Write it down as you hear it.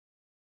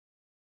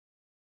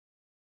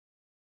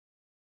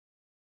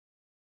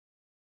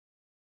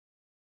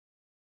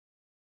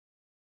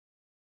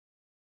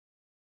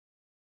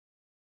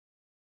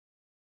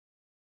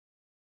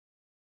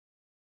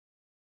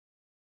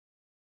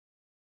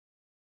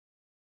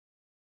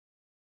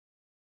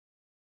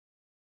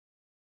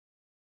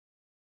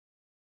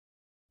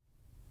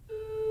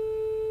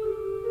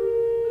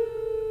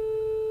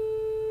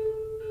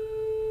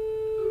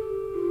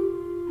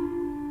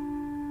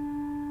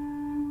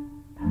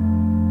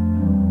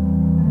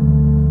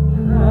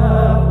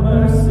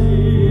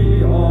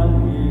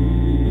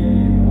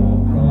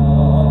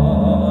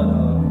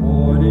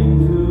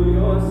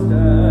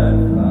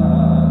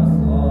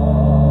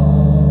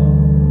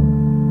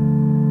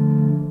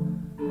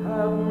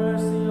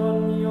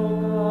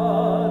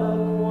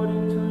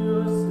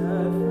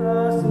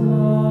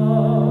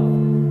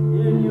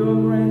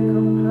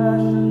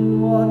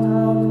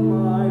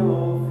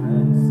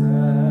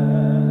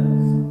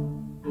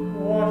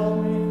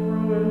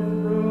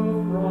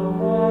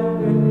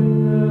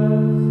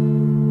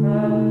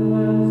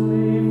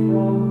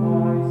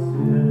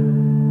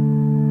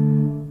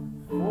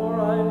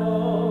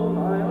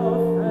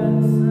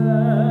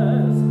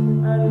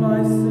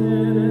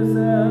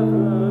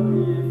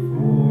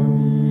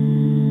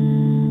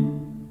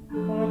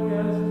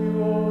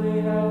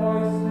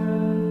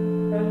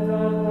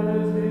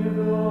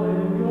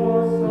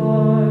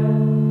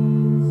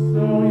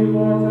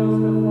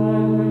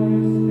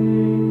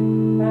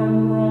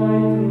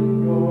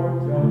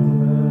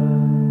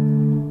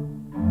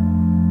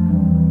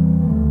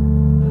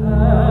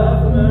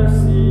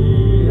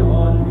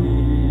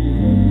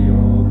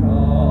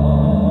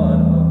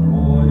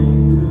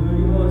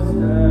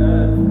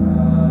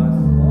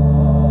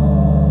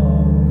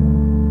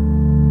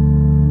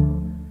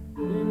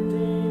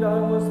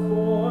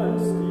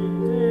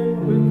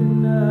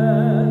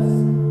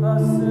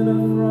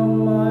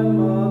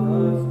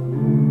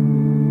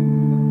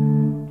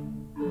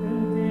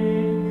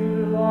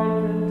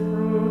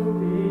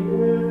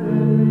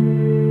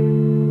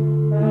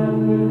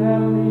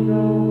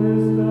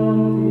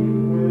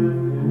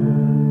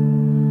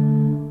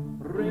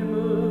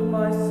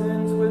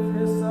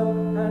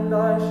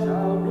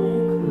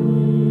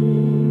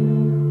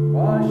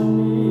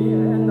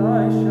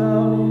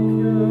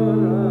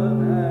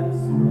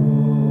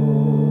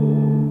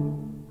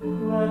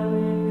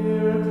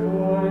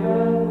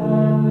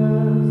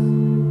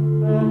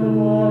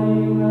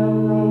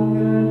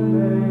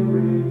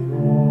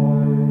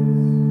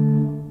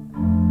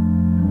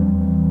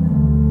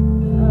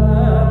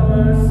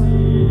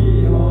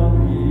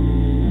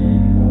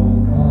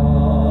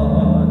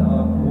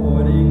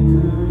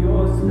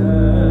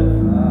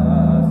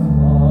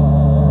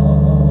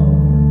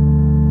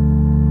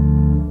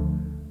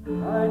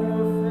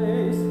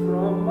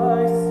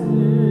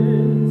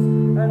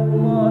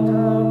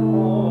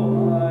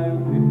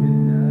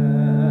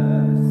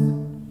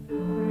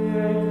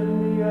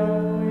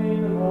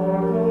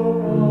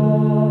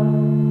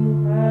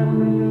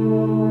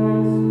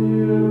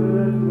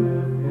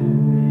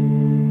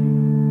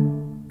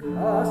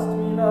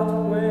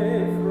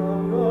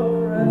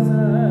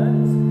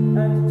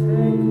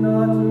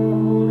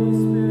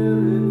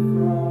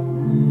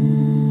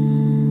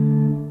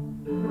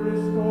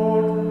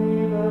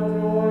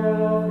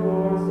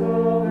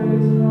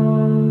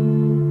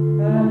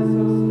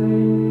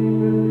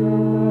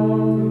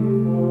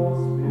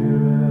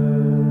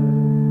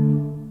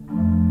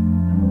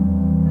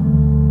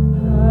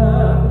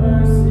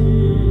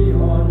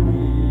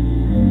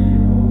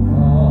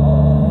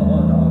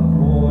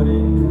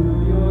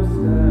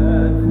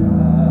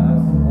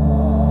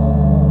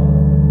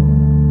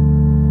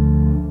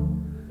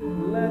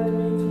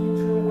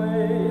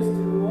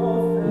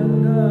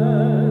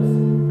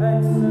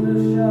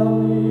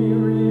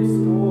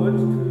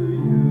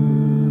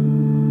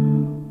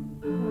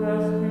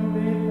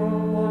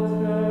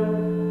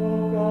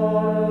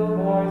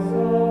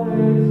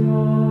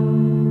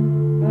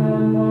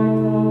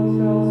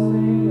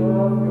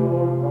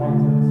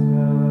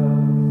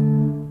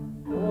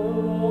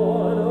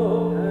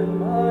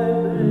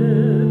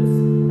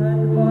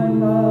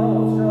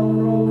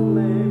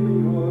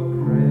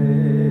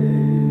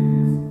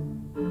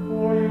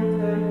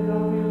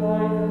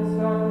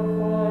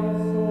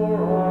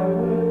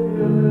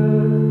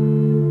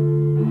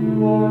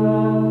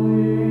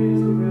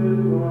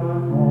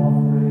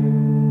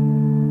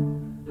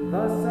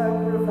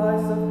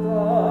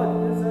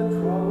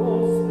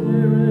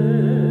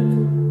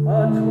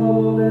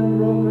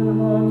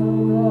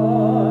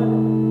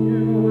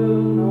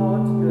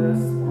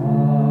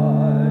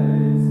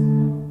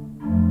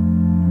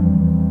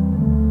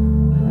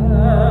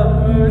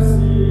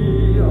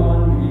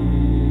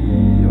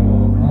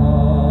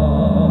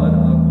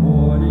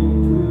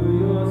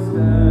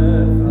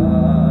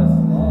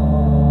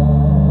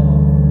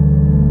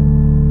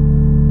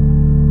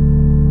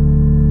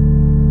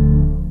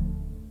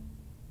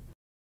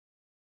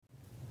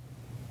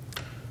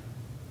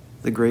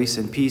grace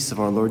and peace of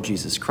our Lord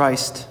Jesus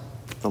Christ,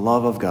 the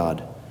love of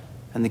God,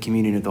 and the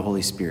communion of the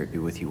Holy Spirit be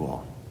with you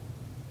all.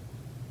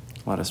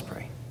 Let us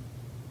pray.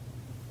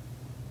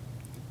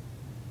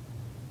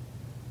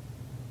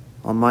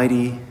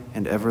 Almighty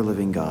and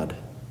ever-living God,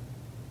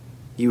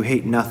 you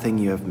hate nothing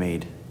you have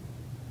made,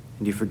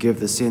 and you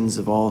forgive the sins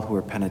of all who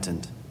are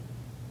penitent.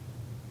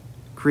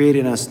 Create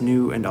in us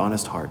new and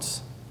honest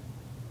hearts,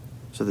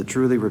 so that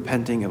truly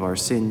repenting of our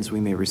sins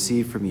we may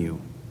receive from you,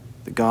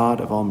 the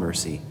God of all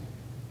mercy,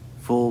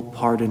 full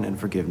pardon and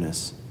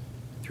forgiveness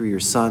through your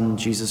Son,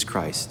 Jesus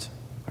Christ,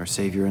 our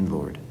Savior and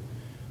Lord,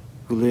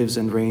 who lives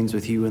and reigns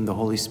with you in the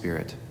Holy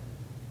Spirit,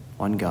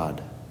 one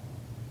God,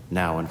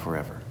 now and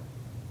forever.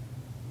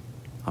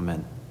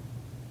 Amen.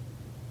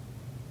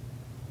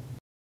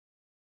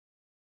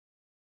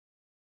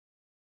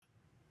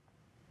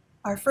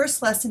 Our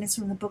first lesson is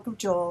from the book of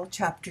Joel,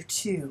 chapter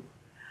 2.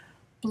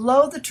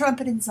 Blow the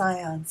trumpet in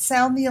Zion,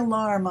 sound the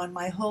alarm on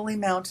my holy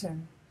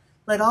mountain.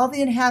 Let all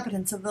the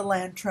inhabitants of the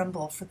land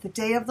tremble, for the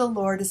day of the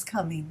Lord is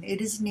coming.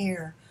 It is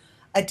near,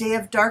 a day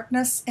of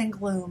darkness and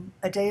gloom,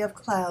 a day of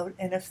cloud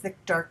and of thick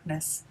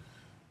darkness.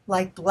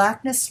 Like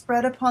blackness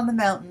spread upon the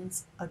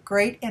mountains, a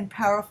great and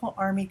powerful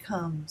army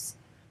comes.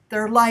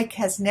 Their like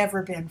has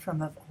never been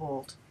from of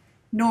old,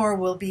 nor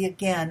will be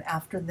again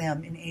after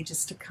them in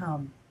ages to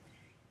come.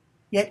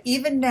 Yet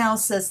even now,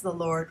 says the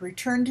Lord,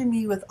 return to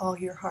me with all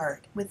your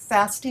heart, with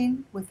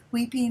fasting, with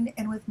weeping,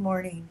 and with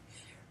mourning.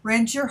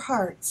 Rend your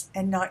hearts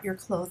and not your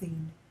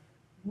clothing.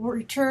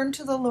 Return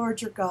to the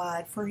Lord your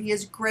God, for he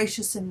is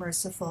gracious and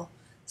merciful,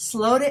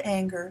 slow to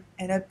anger,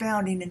 and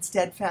abounding in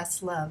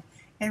steadfast love,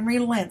 and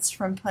relents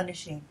from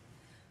punishing.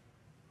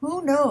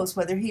 Who knows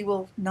whether he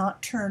will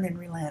not turn and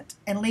relent,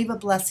 and leave a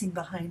blessing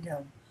behind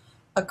him,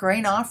 a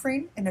grain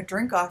offering and a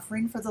drink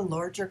offering for the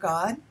Lord your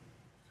God?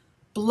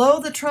 Blow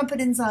the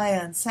trumpet in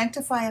Zion,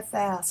 sanctify a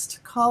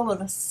fast, call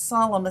a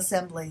solemn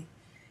assembly.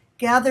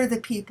 Gather the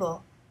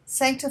people,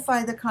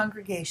 sanctify the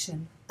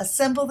congregation,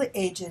 assemble the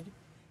aged,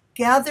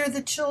 gather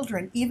the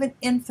children, even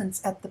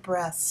infants at the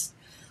breast.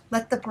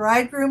 Let the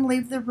bridegroom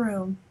leave the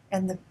room,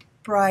 and the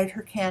bride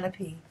her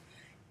canopy.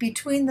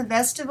 Between the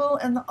vestibule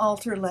and the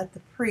altar let the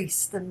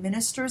priests, the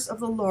ministers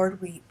of the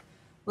Lord, weep.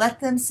 Let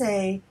them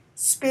say,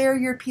 spare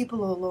your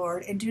people, O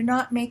Lord, and do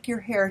not make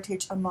your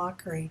heritage a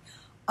mockery,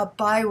 a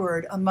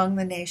byword among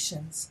the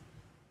nations.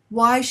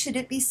 Why should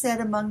it be said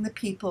among the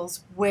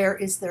peoples, where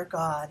is their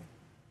God?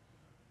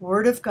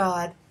 Word of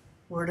God,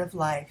 word of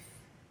life.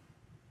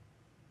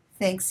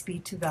 Thanks be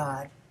to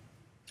God.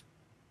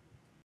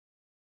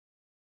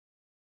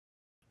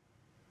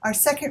 Our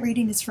second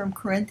reading is from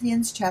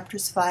Corinthians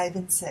chapters 5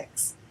 and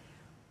 6.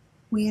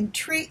 We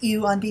entreat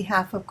you on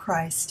behalf of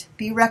Christ,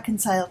 be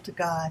reconciled to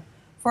God.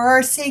 For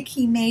our sake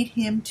he made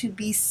him to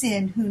be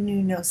sin who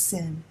knew no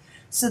sin,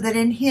 so that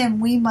in him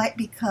we might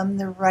become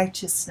the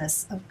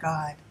righteousness of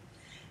God.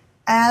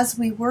 As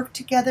we work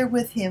together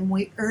with him,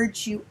 we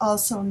urge you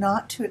also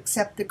not to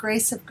accept the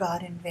grace of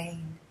God in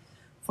vain.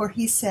 For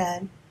he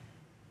said,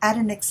 at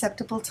an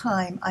acceptable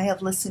time I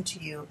have listened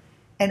to you,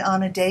 and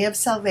on a day of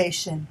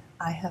salvation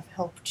I have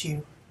helped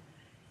you.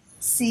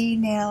 See,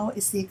 now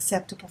is the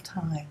acceptable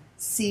time.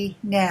 See,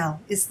 now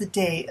is the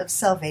day of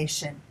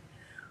salvation.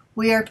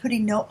 We are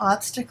putting no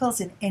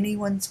obstacles in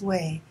anyone's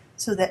way,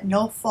 so that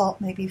no fault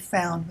may be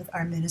found with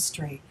our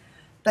ministry.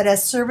 But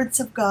as servants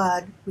of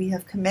God, we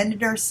have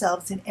commended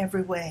ourselves in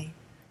every way,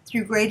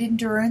 through great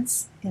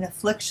endurance, in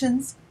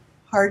afflictions,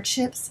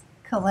 hardships,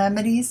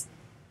 calamities,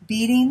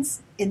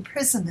 beatings,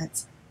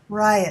 imprisonments,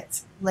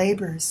 riots,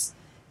 labors,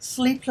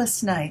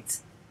 sleepless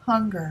nights,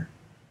 hunger,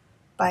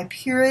 by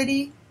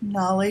purity,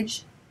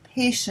 knowledge,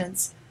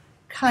 patience,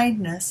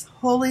 kindness,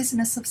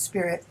 holiness of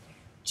spirit,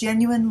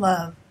 genuine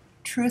love,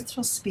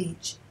 truthful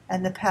speech,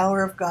 and the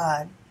power of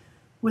God,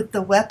 with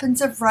the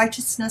weapons of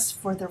righteousness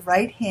for the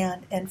right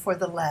hand and for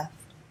the left,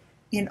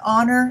 in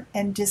honor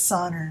and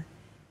dishonor,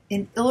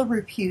 in ill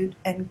repute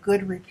and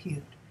good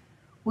repute.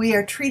 We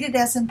are treated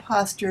as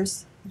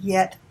impostors,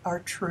 yet are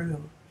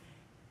true,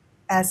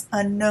 as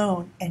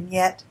unknown and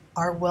yet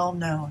are well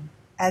known,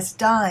 as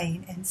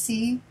dying and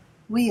see,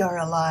 we are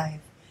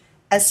alive,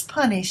 as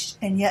punished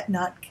and yet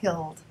not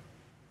killed,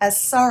 as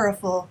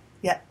sorrowful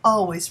yet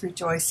always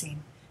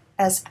rejoicing,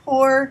 as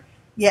poor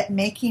yet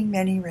making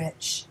many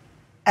rich,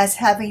 as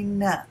having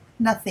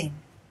nothing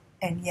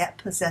and yet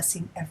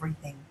possessing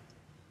everything.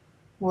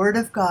 Word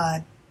of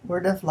God,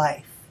 word of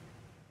life.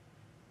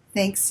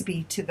 Thanks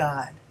be to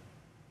God.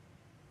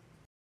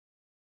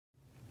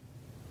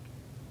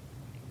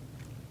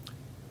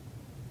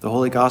 The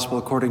Holy Gospel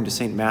according to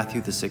St.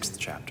 Matthew, the 6th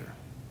chapter.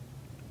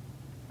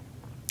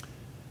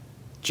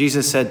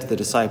 Jesus said to the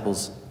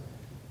disciples,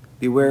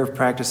 beware of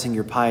practicing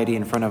your piety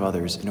in front of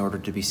others in order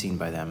to be seen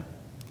by them,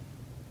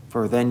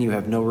 for then you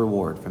have no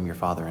reward from your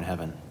Father in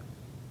heaven.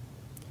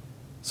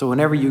 So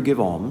whenever you give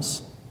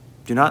alms,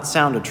 do not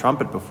sound a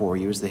trumpet before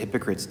you as the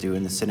hypocrites do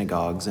in the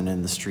synagogues and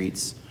in the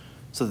streets,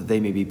 so that they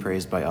may be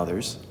praised by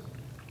others.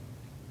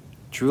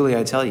 Truly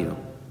I tell you,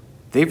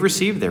 they've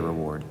received their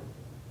reward.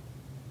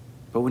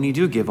 But when you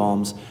do give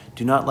alms,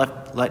 do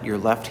not let your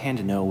left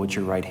hand know what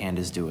your right hand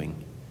is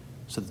doing,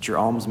 so that your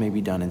alms may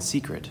be done in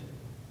secret.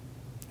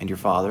 And your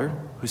Father,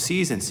 who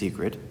sees in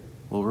secret,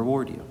 will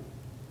reward you.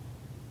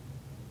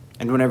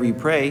 And whenever you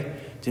pray,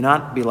 do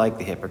not be like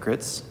the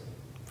hypocrites,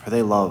 for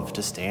they love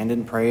to stand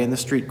and pray in the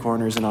street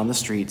corners and on the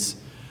streets,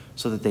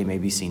 so that they may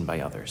be seen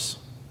by others.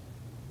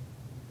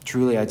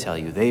 Truly, I tell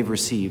you, they've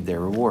received their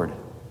reward.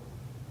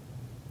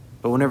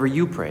 But whenever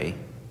you pray,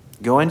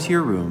 go into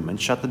your room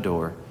and shut the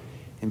door,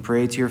 and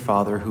pray to your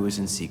Father who is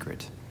in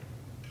secret.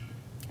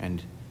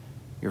 And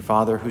your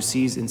Father who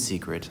sees in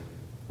secret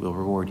will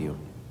reward you.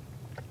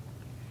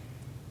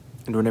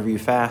 And whenever you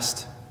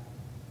fast,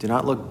 do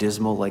not look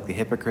dismal like the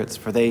hypocrites,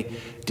 for they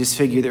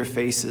disfigure their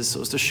faces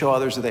so as to show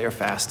others that they are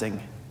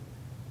fasting.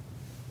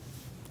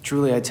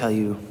 Truly, I tell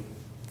you,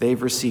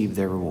 they've received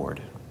their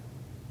reward.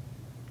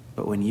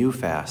 But when you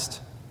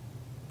fast,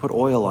 put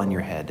oil on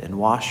your head and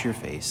wash your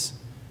face,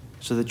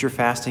 so that your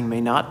fasting may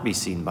not be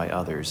seen by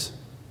others,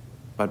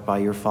 but by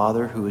your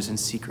Father who is in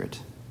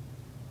secret.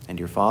 And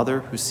your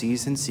Father who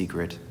sees in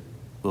secret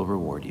will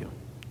reward you.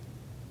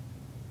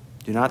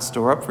 Do not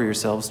store up for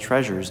yourselves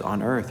treasures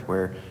on earth,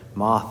 where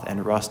moth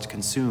and rust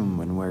consume,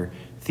 and where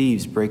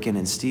thieves break in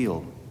and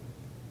steal.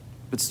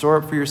 But store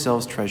up for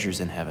yourselves treasures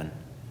in heaven,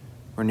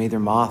 where neither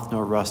moth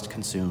nor rust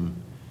consume,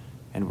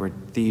 and where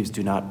thieves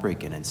do not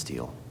break in and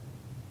steal.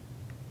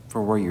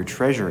 For where your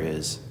treasure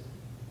is,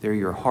 there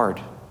your heart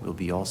will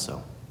be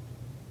also.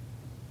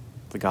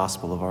 The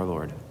Gospel of our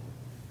Lord.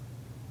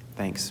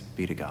 Thanks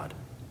be to God.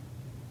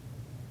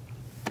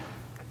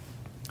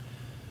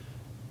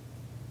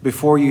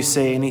 Before you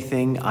say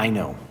anything, I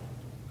know.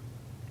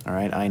 All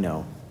right, I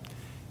know.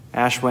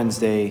 Ash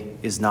Wednesday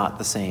is not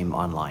the same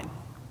online.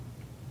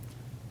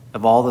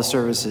 Of all the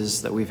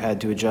services that we've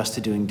had to adjust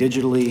to doing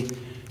digitally,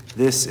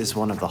 this is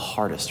one of the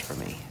hardest for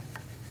me,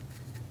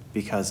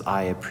 because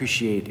I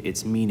appreciate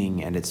its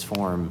meaning and its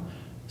form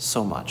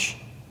so much.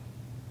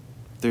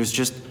 There's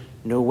just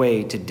no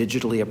way to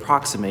digitally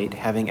approximate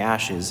having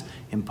ashes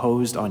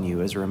imposed on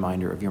you as a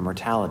reminder of your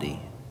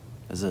mortality,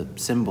 as a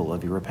symbol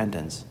of your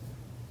repentance.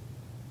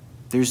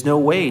 There's no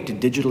way to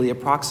digitally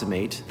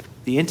approximate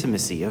the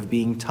intimacy of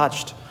being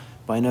touched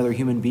by another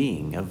human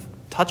being, of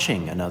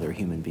touching another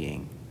human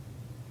being.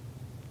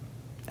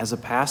 As a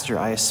pastor,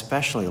 I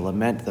especially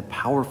lament the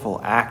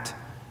powerful act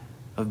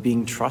of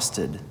being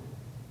trusted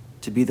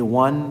to be the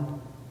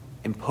one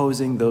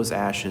imposing those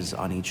ashes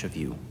on each of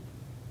you,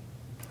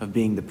 of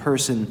being the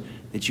person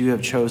that you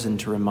have chosen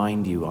to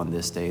remind you on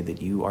this day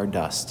that you are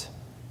dust,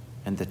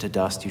 and that to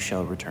dust you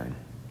shall return.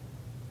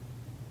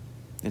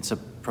 It's a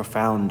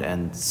profound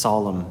and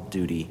solemn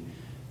duty,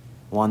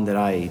 one that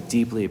I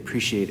deeply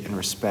appreciate and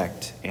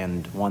respect,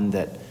 and one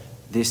that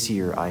this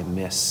year I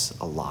miss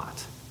a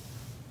lot.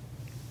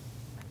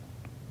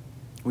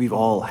 We've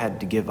all had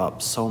to give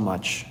up so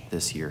much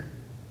this year.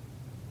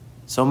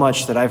 So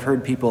much that I've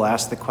heard people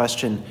ask the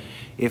question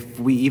if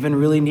we even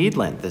really need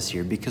Lent this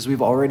year, because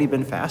we've already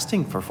been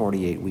fasting for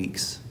 48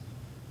 weeks.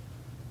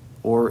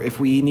 Or if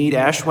we need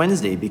Ash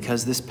Wednesday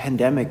because this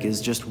pandemic is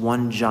just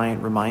one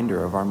giant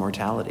reminder of our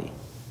mortality.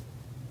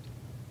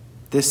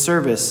 This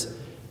service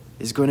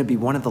is going to be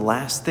one of the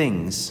last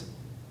things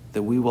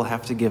that we will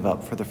have to give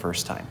up for the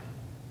first time.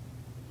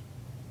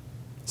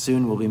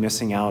 Soon we'll be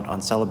missing out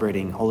on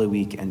celebrating Holy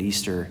Week and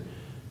Easter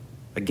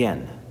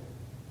again,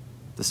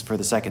 this for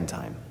the second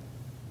time,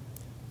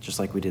 just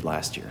like we did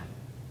last year.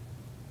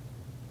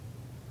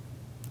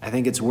 I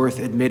think it's worth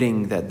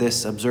admitting that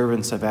this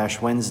observance of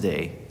Ash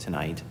Wednesday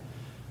tonight,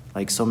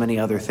 like so many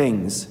other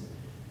things,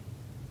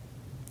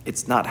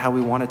 it's not how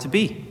we want it to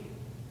be.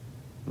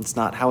 It's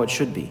not how it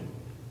should be.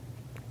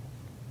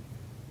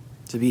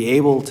 To be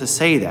able to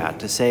say that,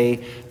 to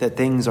say that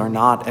things are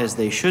not as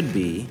they should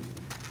be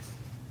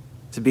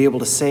able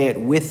to say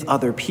it with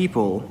other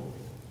people,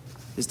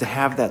 is to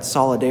have that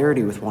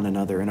solidarity with one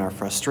another in our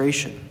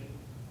frustration,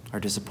 our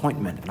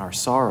disappointment, and our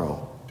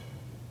sorrow.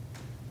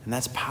 And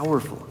that's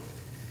powerful.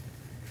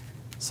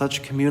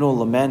 Such communal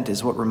lament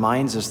is what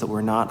reminds us that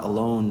we're not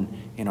alone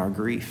in our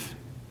grief.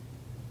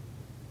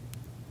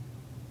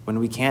 When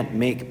we can't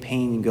make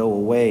pain go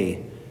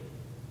away,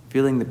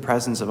 feeling the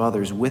presence of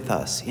others with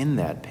us in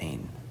that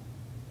pain,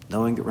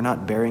 knowing that we're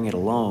not bearing it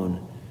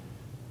alone,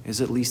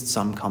 is at least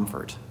some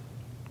comfort.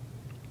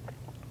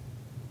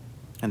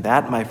 And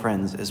that, my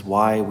friends, is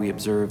why we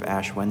observe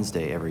Ash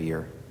Wednesday every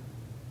year.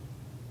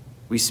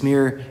 We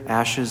smear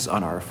ashes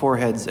on our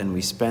foreheads, and we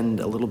spend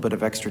a little bit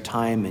of extra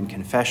time in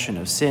confession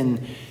of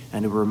sin,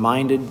 and we're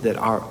reminded that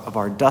of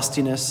our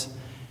dustiness,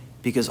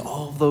 because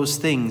all of those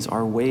things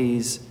are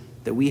ways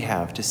that we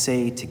have to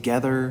say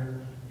together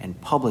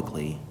and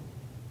publicly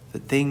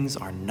that things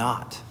are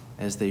not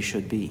as they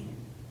should be.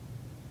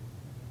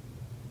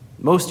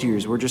 Most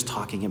years, we're just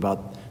talking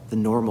about the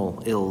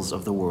normal ills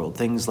of the world,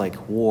 things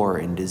like war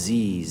and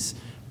disease,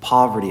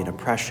 poverty and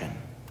oppression,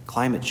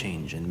 climate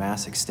change and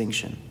mass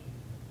extinction.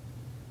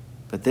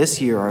 But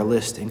this year, our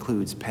list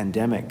includes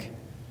pandemic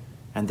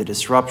and the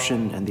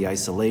disruption and the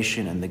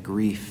isolation and the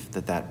grief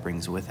that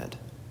brings with it.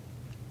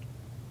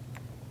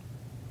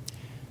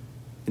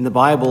 In the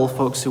Bible,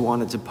 folks who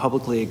wanted to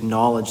publicly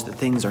acknowledge that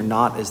things are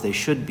not as they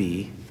should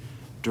be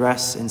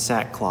dress in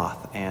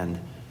sackcloth and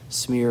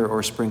smear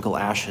or sprinkle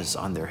ashes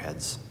on their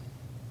heads.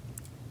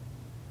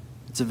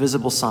 It's a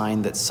visible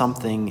sign that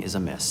something is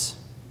amiss.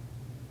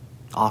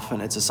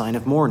 Often it's a sign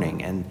of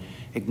mourning and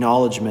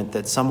acknowledgement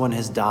that someone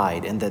has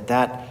died and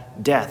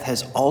that death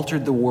has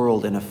altered the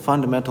world in a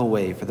fundamental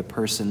way for the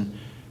person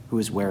who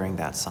is wearing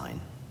that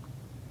sign.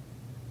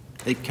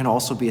 It can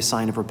also be a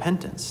sign of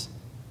repentance,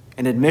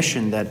 an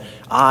admission that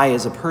I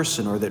as a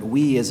person or that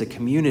we as a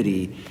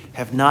community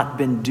have not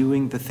been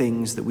doing the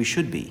things that we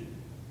should be,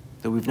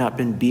 that we've not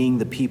been being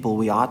the people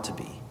we ought to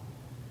be,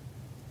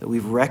 that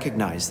we've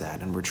recognized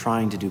that and we're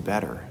trying to do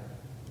better.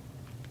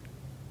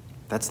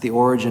 That's the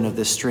origin of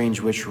this strange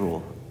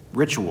ritual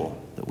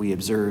that we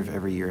observe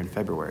every year in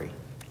February.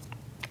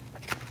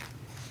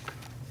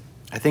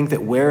 I think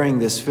that wearing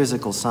this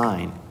physical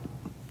sign,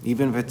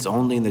 even if it's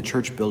only in the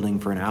church building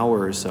for an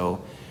hour or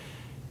so,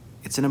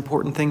 it's an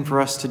important thing for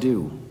us to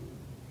do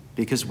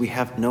because we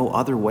have no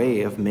other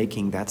way of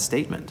making that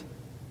statement.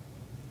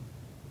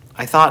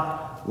 I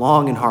thought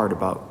long and hard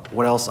about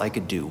what else I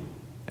could do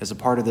as a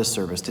part of this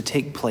service to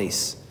take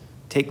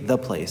the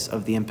place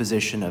of the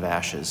imposition of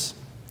ashes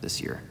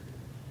this year.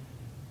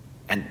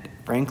 And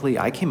frankly,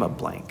 I came up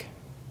blank.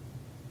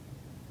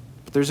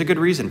 But there's a good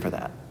reason for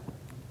that.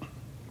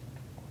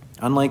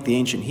 Unlike the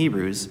ancient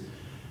Hebrews,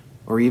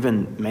 or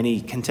even many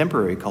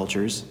contemporary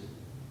cultures,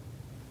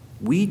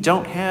 we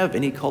don't have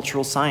any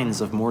cultural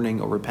signs of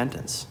mourning or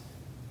repentance.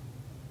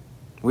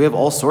 We have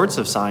all sorts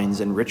of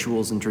signs and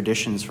rituals and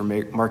traditions for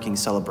marking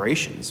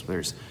celebrations.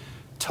 There's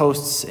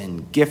toasts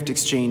and gift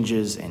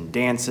exchanges and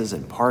dances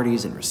and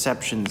parties and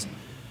receptions.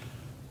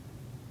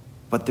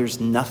 But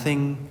there's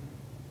nothing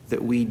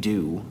that we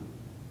do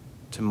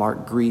to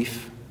mark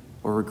grief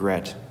or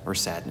regret or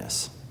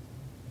sadness.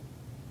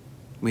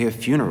 We have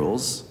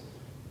funerals,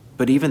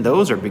 but even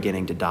those are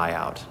beginning to die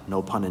out,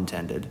 no pun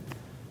intended,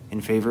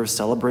 in favor of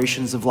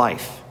celebrations of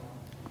life,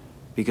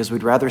 because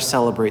we'd rather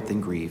celebrate than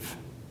grieve.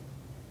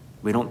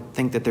 We don't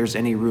think that there's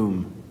any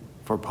room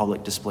for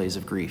public displays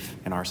of grief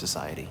in our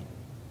society.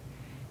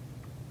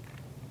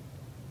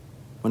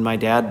 When my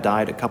dad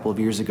died a couple of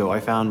years ago, I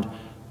found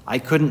I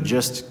couldn't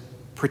just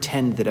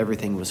pretend that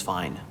everything was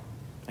fine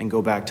and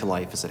go back to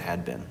life as it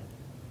had been.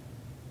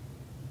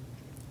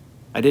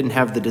 I didn't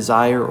have the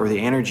desire or the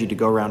energy to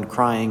go around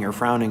crying or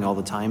frowning all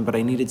the time, but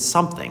I needed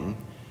something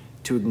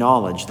to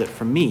acknowledge that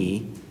for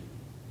me,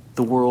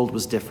 the world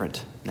was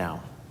different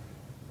now,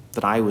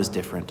 that I was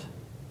different,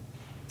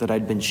 that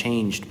I'd been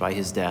changed by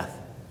his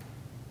death.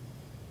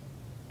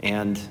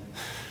 And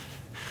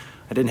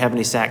I didn't have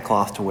any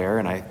sackcloth to wear,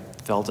 and I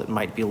felt it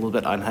might be a little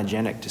bit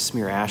unhygienic to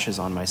smear ashes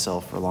on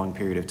myself for a long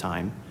period of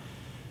time.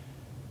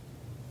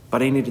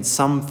 But I needed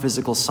some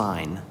physical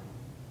sign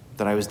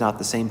that I was not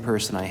the same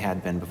person I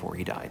had been before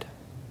he died.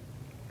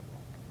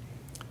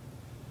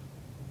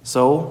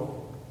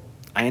 So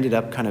I ended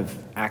up kind of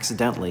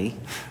accidentally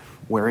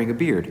wearing a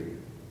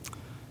beard.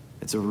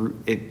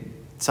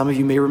 Some of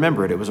you may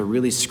remember it. It was a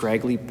really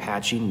scraggly,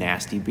 patchy,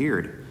 nasty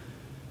beard.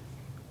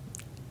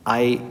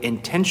 I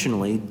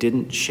intentionally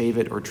didn't shave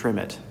it or trim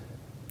it,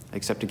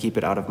 except to keep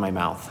it out of my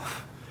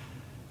mouth.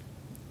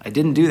 I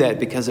didn't do that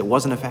because it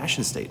wasn't a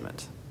fashion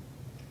statement.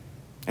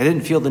 I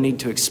didn't feel the need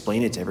to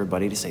explain it to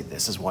everybody to say,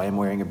 this is why I'm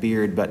wearing a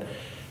beard, but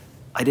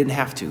I didn't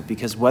have to,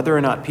 because whether or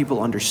not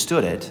people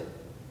understood it,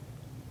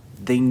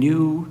 they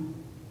knew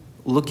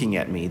looking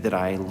at me that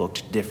I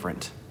looked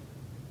different.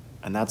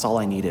 And that's all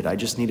I needed. I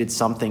just needed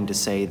something to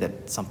say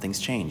that something's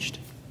changed.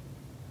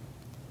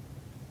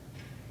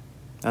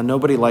 Now,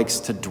 nobody likes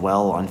to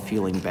dwell on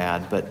feeling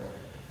bad, but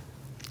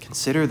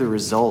consider the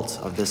result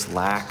of this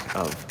lack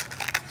of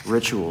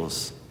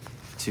rituals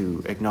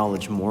to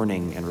acknowledge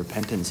mourning and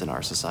repentance in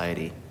our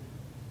society.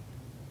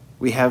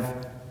 We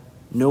have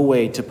no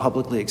way to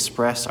publicly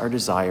express our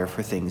desire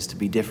for things to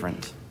be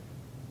different,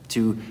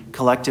 to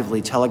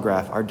collectively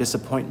telegraph our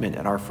disappointment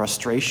and our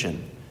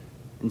frustration,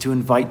 and to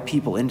invite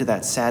people into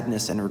that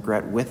sadness and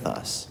regret with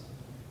us.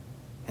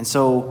 And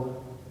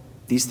so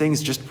these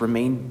things just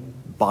remain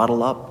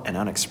bottled up and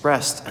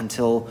unexpressed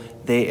until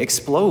they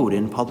explode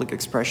in public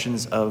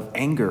expressions of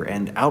anger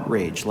and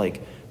outrage,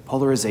 like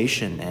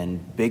polarization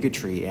and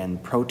bigotry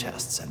and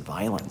protests and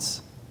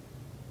violence.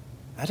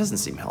 That doesn't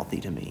seem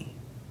healthy to me.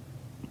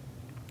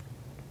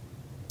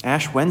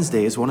 Ash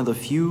Wednesday is one of the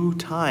few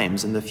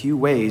times and the few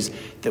ways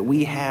that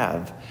we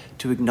have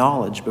to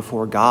acknowledge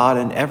before God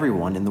and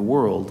everyone in the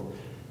world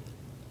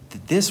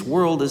that this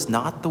world is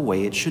not the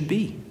way it should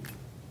be.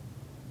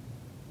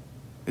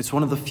 It's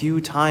one of the few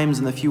times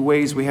and the few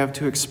ways we have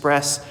to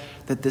express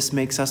that this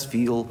makes us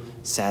feel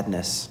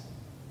sadness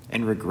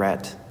and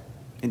regret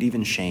and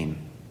even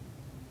shame.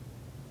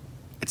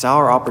 It's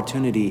our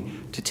opportunity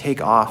to take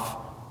off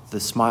the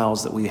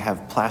smiles that we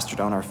have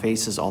plastered on our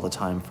faces all the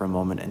time for a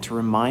moment and to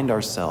remind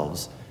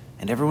ourselves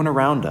and everyone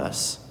around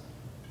us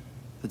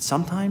that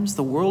sometimes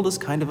the world is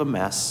kind of a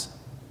mess,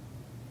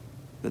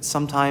 that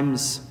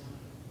sometimes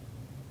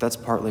that's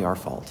partly our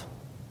fault.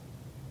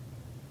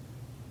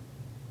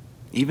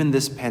 Even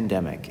this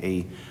pandemic,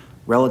 a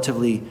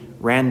relatively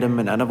random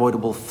and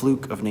unavoidable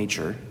fluke of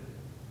nature,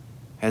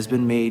 has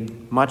been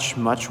made much,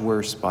 much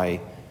worse by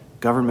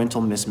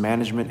governmental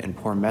mismanagement and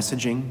poor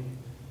messaging,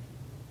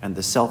 and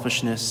the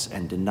selfishness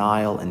and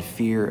denial and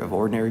fear of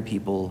ordinary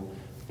people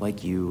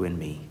like you and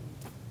me.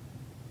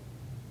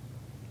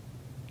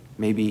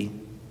 Maybe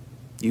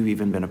you've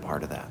even been a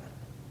part of that.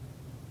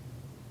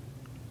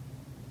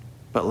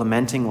 But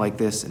lamenting like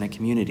this in a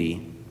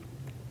community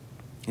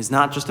is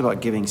not just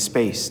about giving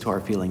space to our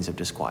feelings of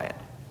disquiet.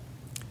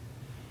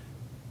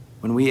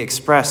 When we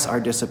express our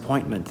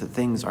disappointment that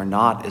things are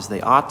not as they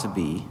ought to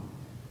be,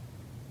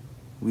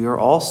 we are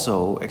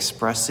also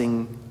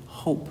expressing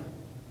hope.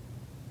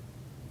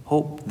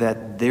 Hope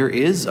that there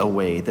is a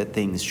way that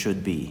things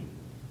should be,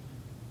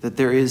 that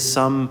there is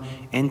some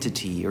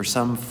entity or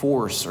some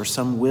force or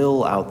some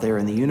will out there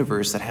in the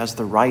universe that has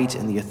the right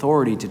and the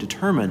authority to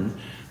determine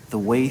the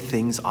way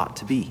things ought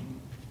to be.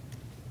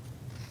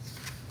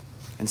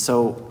 And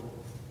so,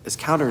 as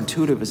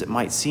counterintuitive as it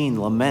might seem,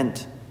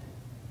 lament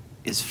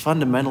is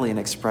fundamentally an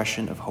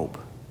expression of hope.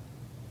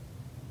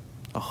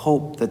 A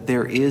hope that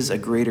there is a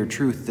greater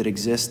truth that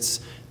exists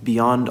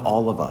beyond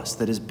all of us,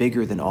 that is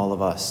bigger than all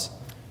of us,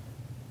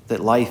 that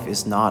life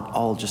is not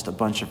all just a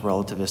bunch of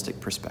relativistic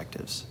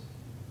perspectives.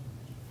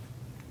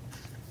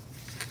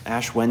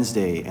 Ash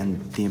Wednesday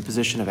and the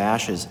imposition of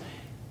ashes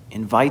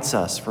invites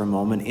us for a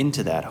moment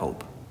into that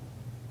hope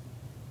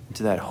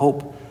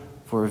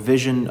for a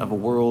vision of a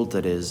world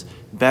that is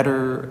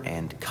better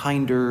and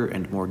kinder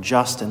and more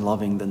just and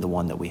loving than the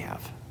one that we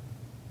have.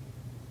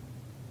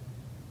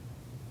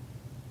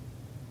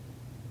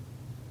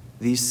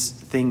 These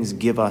things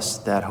give us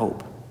that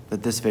hope,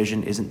 that this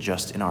vision isn't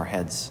just in our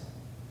heads,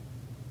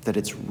 that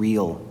it's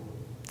real,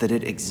 that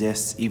it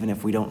exists even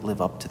if we don't live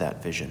up to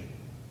that vision.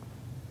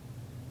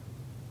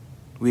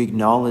 We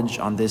acknowledge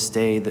on this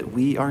day that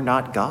we are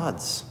not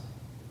gods,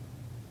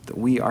 that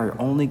we are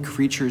only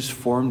creatures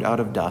formed out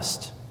of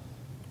dust,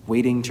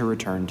 waiting to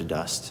return to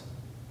dust.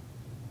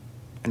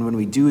 And when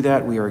we do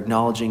that, we are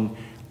acknowledging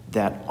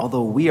that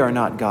although we are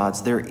not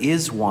gods, there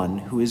is one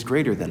who is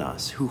greater than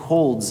us, who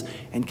holds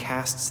and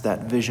casts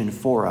that vision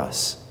for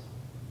us,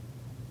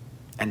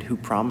 and who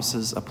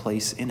promises a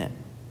place in it.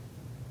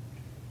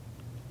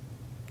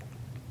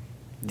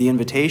 The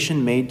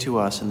invitation made to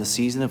us in the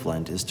season of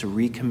Lent is to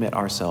recommit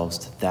ourselves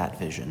to that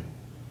vision,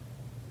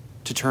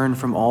 to turn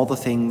from all the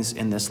things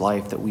in this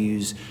life that we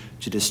use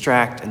to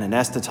distract and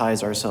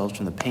anesthetize ourselves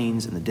from the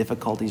pains and the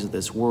difficulties of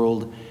this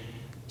world,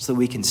 so that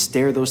we can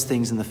stare those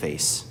things in the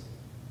face,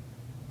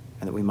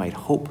 and that we might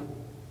hope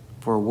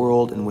for a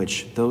world in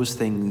which those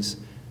things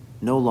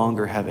no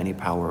longer have any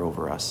power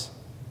over us.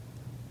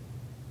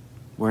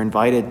 We're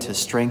invited to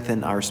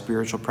strengthen our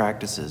spiritual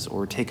practices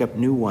or take up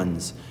new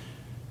ones,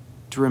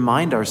 to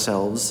remind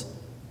ourselves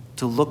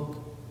to look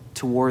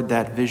toward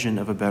that vision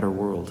of a better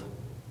world.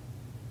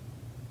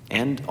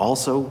 And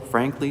also,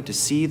 frankly, to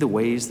see the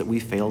ways that we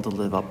fail to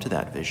live up to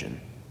that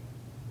vision.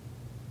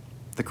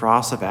 The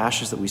cross of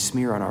ashes that we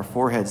smear on our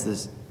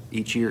foreheads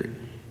each year,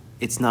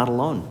 it's not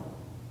alone.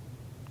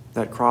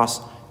 That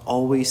cross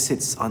always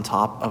sits on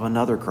top of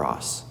another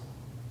cross,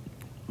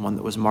 one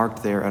that was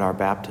marked there at our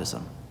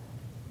baptism.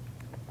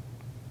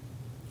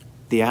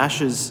 The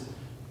ashes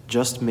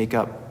just make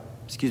up,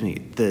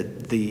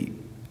 the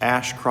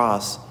ash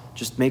cross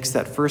just makes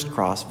that first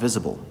cross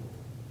visible,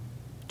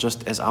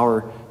 just as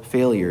our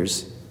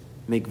failures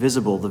make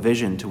visible the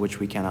vision to which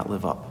we cannot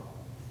live up.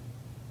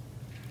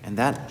 And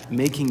that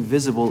making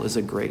visible is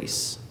a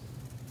grace,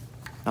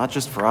 not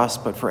just for us,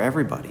 but for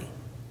everybody.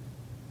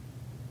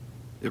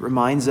 It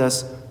reminds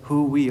us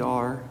who we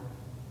are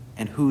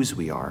and whose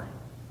we are.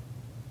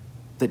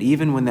 That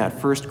even when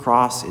that first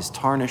cross is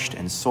tarnished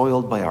and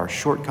soiled by our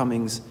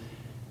shortcomings,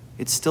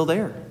 it's still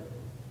there.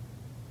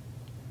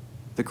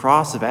 The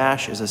cross of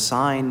ash is a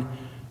sign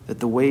that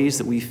the ways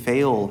that we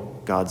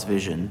fail God's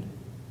vision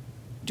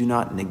do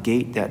not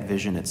negate that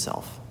vision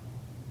itself,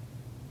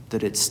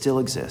 that it still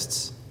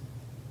exists,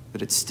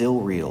 that it's still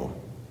real,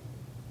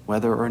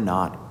 whether or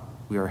not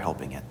we are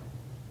helping it.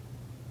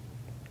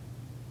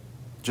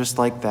 Just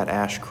like that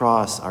ash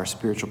cross, our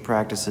spiritual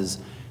practices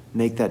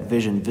make that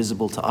vision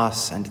visible to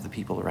us and to the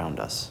people around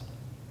us.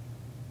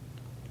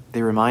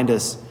 They remind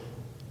us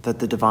that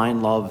the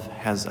divine love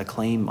has a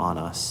claim on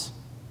us.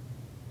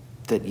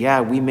 That,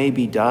 yeah, we may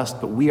be dust,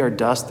 but we are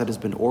dust that has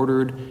been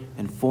ordered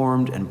and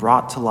formed and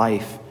brought to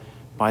life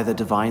by the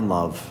divine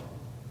love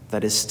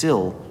that is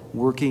still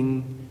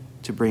working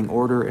to bring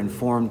order and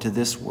form to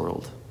this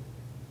world,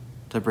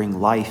 to bring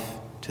life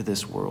to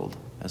this world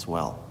as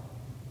well.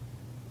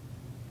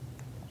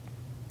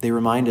 They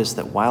remind us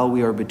that while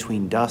we are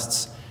between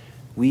dusts,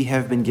 we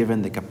have been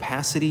given the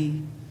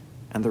capacity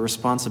and the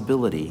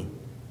responsibility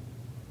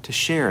to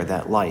share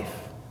that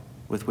life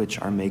with which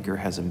our Maker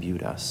has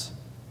imbued us.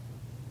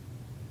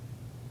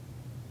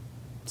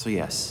 So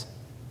yes,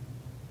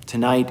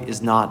 tonight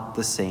is not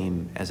the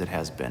same as it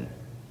has been.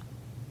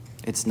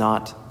 It's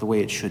not the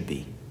way it should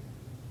be.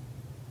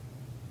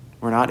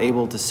 We're not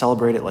able to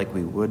celebrate it like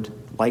we would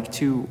like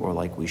to or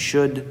like we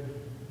should,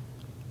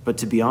 But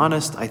to be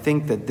honest, I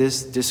think that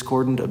this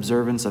discordant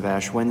observance of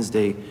Ash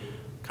Wednesday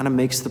kind of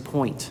makes the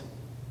point,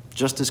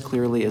 just as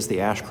clearly as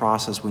the ash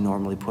crosses we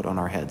normally put on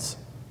our heads.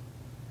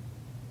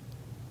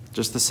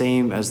 Just the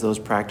same as those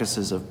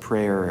practices of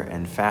prayer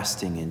and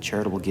fasting and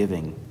charitable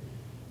giving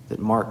that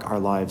mark our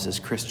lives as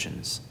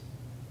Christians,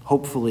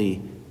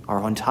 hopefully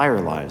our entire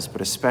lives,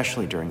 but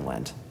especially during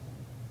Lent.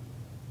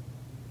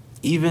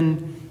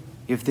 Even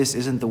if this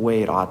isn't the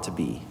way it ought to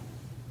be,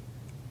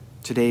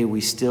 today we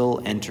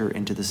still enter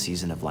into the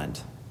season of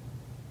Lent,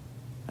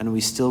 and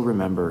we still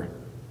remember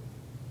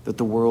that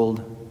the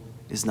world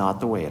is not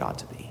the way it ought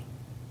to be,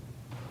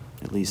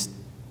 at least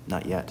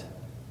not yet.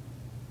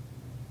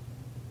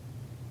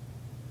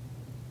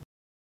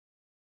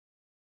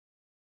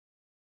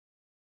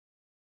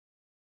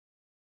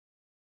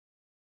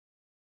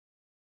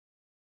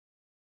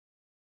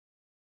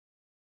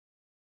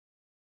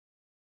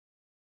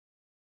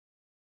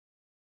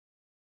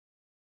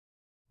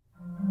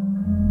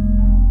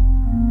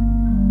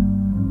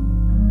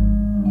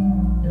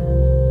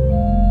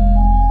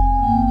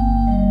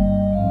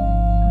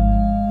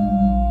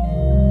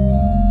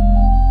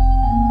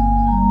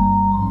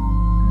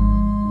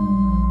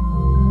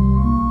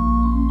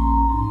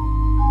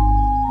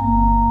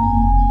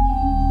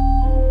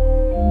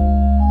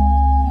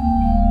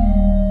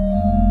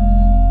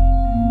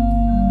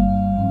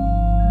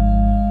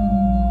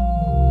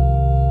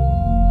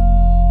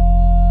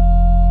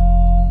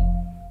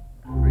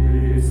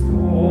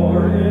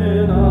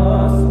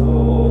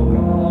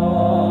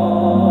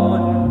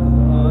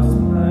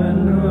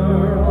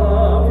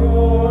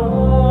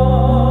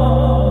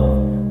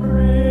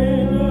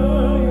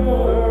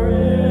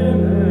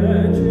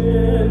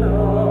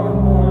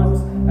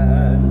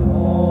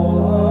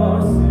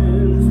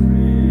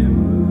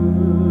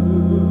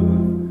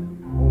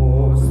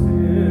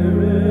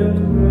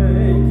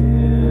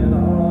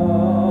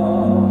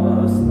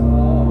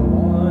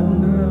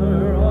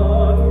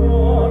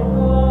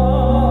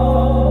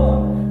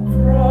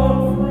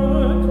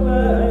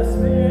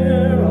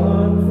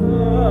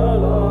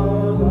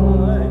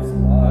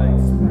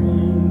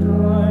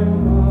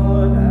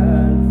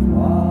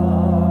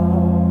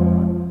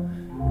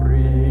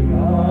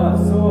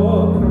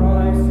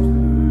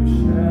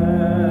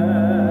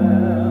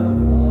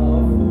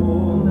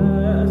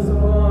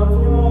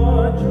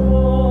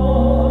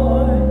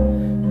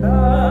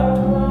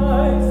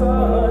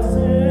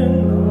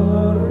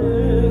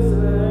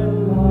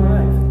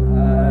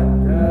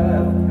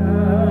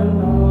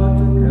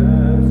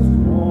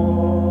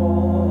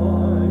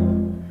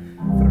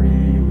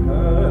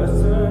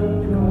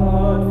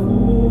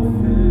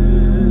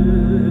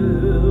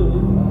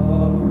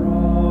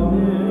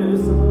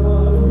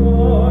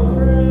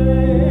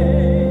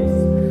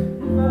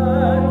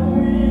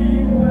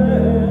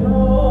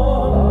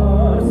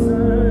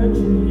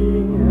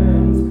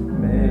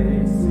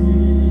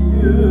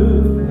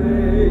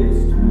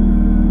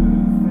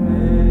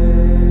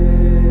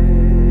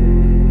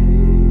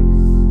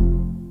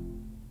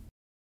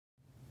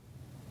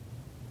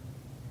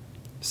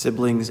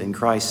 Siblings in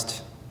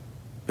Christ,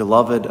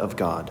 beloved of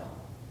God,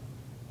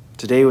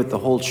 today with the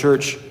whole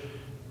church,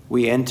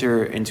 we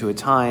enter into a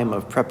time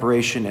of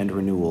preparation and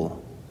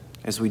renewal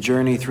as we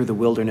journey through the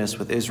wilderness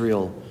with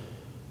Israel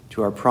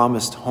to our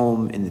promised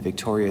home in the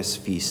victorious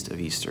feast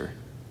of Easter.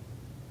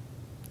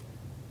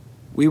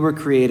 We were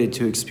created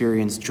to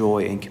experience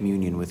joy and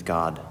communion with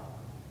God,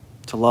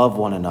 to love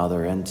one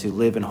another and to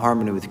live in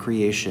harmony with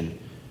creation,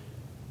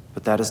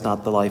 but that is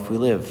not the life we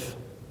live.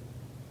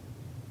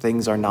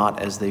 Things are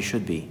not as they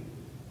should be.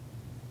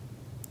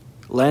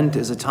 Lent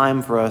is a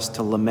time for us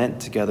to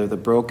lament together the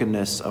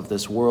brokenness of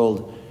this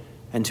world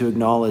and to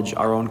acknowledge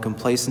our own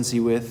complacency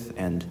with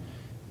and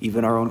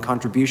even our own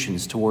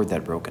contributions toward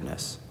that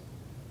brokenness.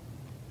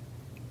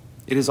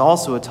 It is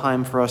also a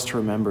time for us to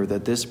remember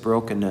that this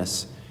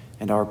brokenness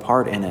and our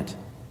part in it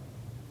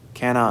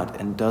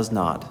cannot and does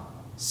not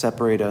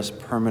separate us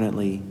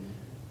permanently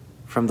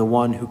from the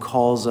one who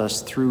calls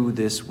us through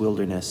this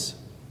wilderness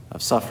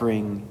of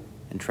suffering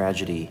and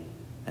tragedy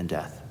and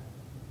death.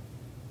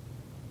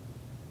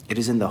 It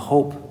is in the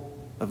hope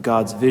of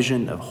God's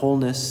vision of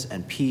wholeness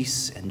and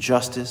peace and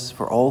justice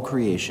for all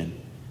creation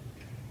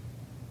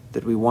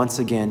that we once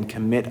again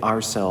commit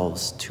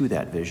ourselves to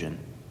that vision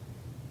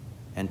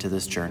and to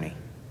this journey.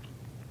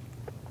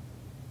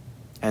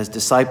 As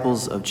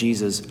disciples of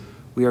Jesus,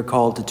 we are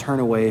called to turn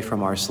away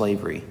from our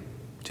slavery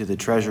to the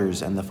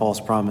treasures and the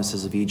false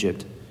promises of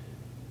Egypt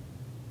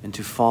and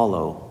to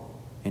follow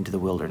into the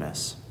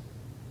wilderness.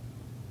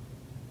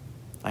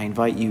 I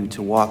invite you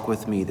to walk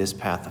with me this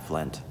path of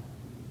Lent.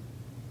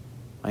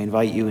 I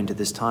invite you into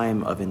this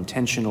time of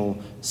intentional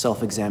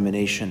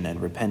self-examination and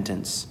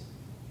repentance,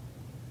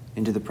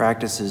 into the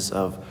practices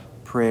of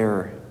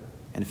prayer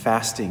and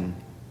fasting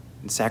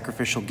and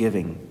sacrificial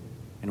giving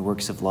and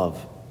works of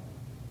love.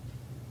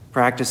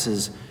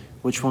 Practices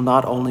which will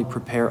not only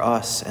prepare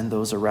us and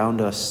those around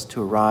us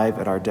to arrive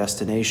at our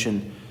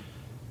destination,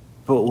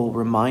 but will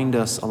remind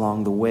us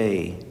along the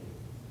way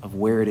of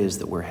where it is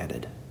that we're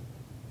headed.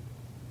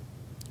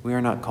 We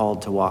are not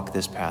called to walk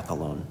this path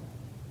alone.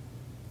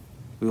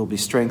 we will be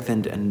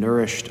strengthened and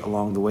nourished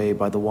along the way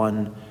by the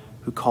one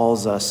who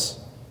calls us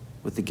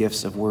with the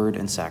gifts of word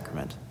and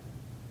sacrament,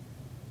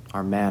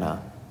 our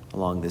manna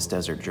along this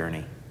desert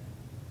journey.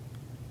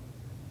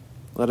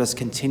 Let us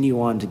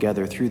continue on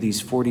together through these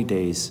 40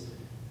 days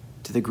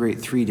to the great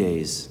 3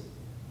 days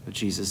of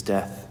Jesus'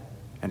 death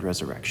and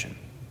resurrection.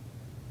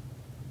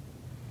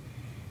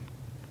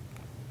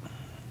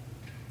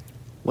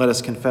 Let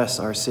us confess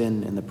our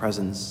sin in the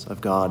presence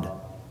of God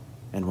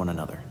and one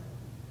another.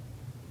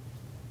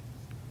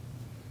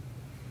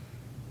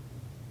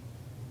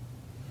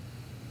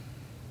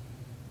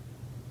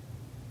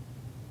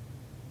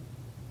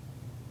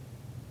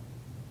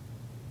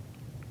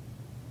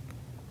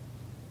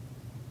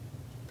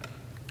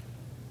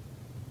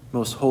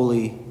 Most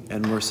holy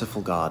and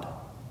merciful God,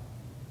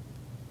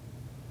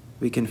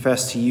 we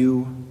confess to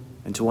you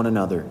and to one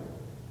another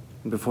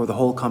and before the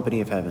whole company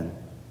of heaven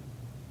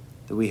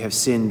that we have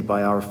sinned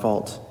by our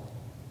fault,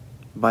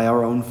 by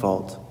our own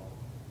fault,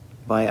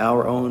 by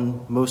our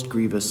own most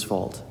grievous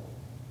fault,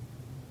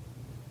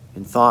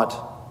 in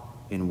thought,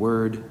 in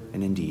word,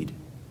 and in deed,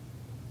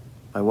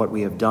 by what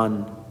we have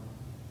done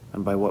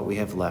and by what we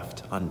have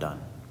left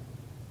undone.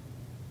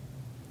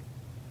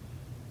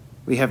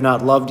 We have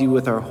not loved you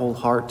with our whole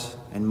heart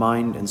and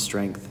mind and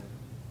strength.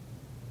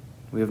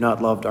 We have not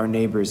loved our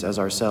neighbors as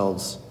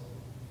ourselves.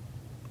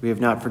 We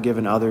have not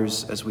forgiven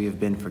others as we have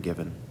been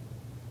forgiven.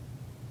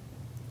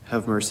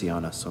 Have mercy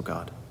on us, O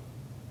God.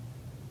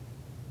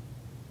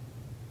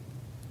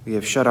 We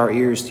have shut our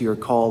ears to your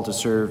call to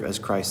serve as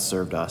Christ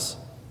served us.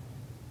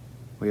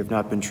 We have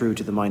not been true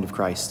to the mind of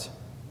Christ.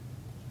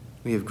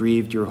 We have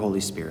grieved your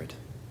Holy Spirit.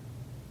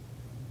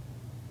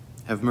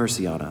 Have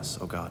mercy on us,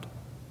 O God.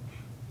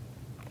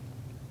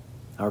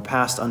 Our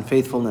past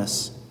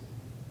unfaithfulness,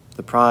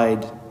 the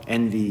pride,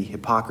 envy,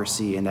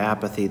 hypocrisy, and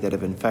apathy that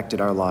have infected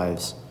our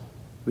lives,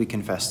 we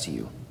confess to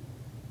you.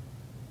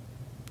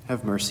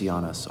 Have mercy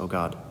on us, O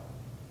God.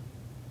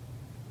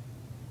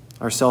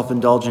 Our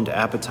self-indulgent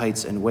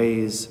appetites and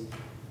ways,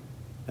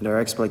 and our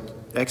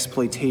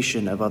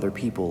exploitation of other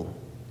people,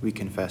 we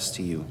confess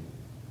to you.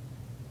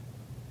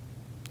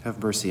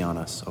 Have mercy on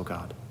us, O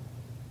God.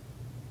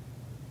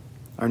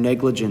 Our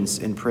negligence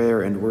in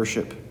prayer and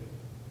worship,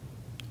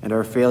 and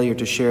our failure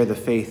to share the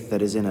faith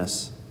that is in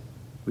us,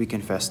 we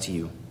confess to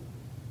you.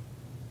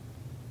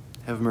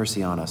 Have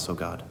mercy on us, O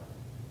God.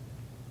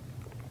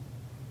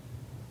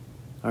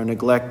 Our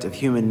neglect of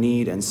human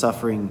need and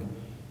suffering,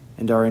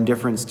 and our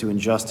indifference to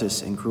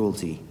injustice and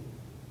cruelty,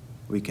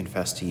 we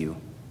confess to you.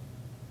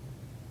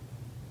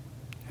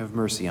 Have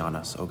mercy on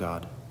us, O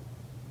God.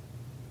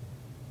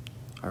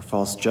 Our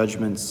false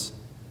judgments,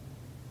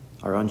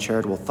 our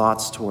uncharitable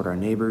thoughts toward our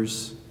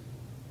neighbors,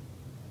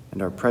 and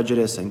our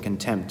prejudice and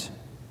contempt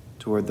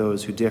toward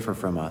those who differ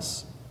from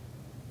us,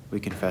 we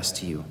confess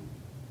to you.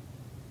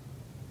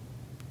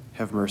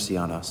 Have mercy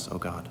on us, O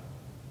God.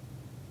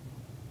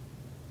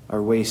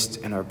 Our waste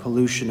and our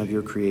pollution of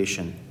your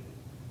creation,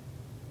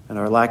 and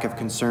our lack of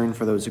concern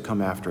for those who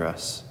come after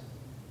us,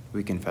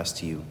 we confess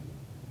to you.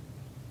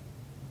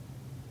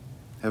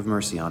 Have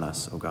mercy on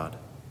us, O God.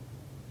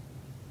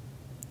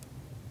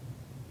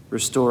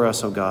 Restore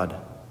us, O God.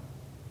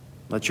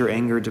 Let your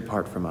anger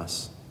depart from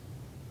us.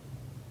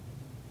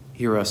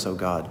 Hear us, O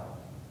God.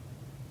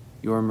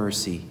 Your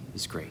mercy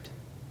is great.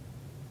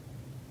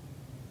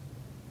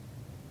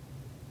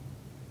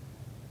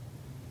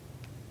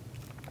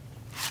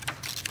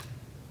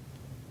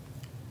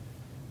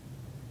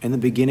 In the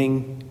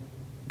beginning,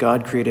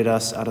 God created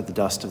us out of the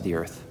dust of the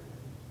earth.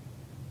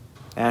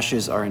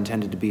 Ashes are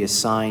intended to be a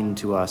sign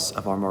to us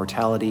of our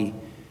mortality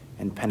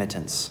and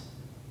penitence,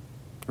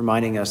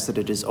 reminding us that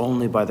it is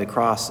only by the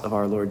cross of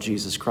our Lord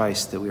Jesus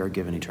Christ that we are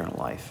given eternal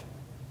life.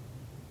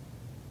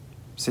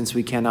 Since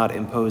we cannot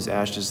impose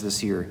ashes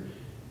this year,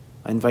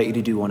 I invite you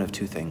to do one of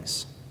two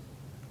things.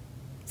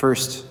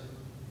 First,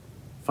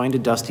 find a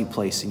dusty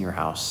place in your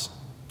house,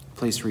 a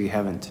place where you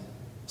haven't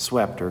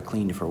swept or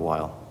cleaned for a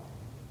while.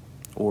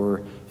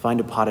 Or find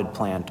a potted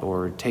plant,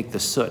 or take the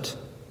soot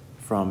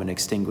from an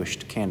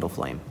extinguished candle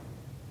flame.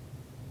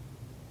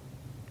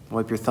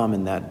 Wipe your thumb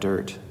in that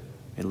dirt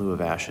in lieu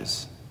of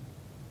ashes.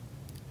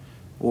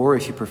 Or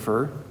if you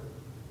prefer,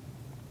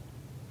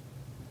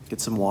 get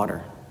some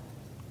water.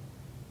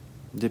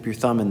 Dip your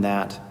thumb in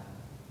that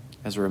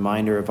as a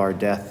reminder of our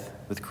death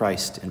with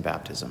Christ in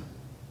baptism.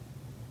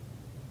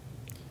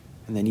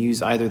 And then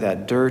use either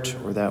that dirt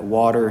or that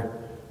water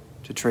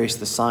to trace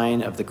the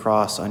sign of the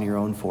cross on your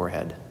own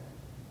forehead,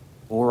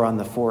 or on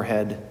the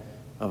forehead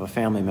of a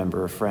family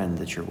member or friend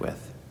that you're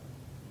with.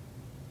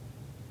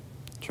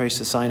 Trace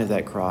the sign of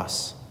that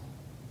cross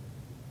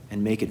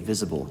and make it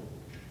visible,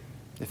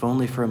 if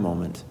only for a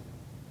moment,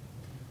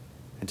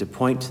 and to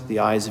point the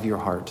eyes of your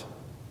heart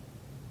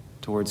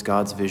towards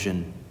God's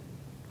vision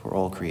for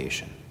all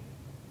creation.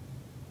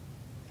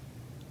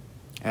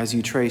 As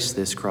you trace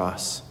this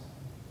cross,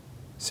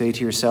 say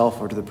to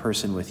yourself or to the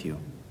person with you,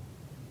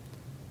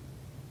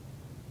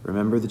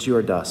 remember that you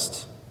are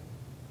dust,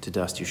 to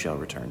dust you shall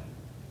return.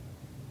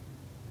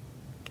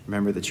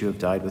 Remember that you have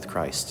died with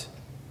Christ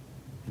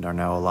and are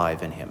now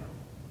alive in him.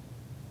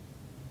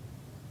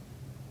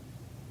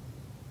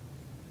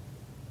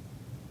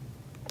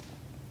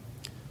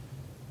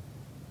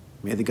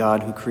 May the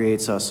God who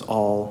creates us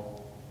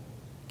all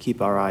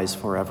keep our eyes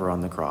forever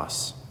on the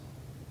cross,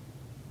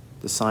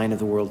 the sign of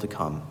the world to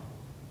come,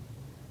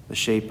 the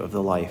shape of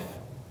the life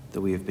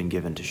that we have been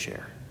given to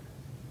share.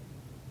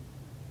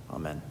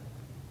 Amen.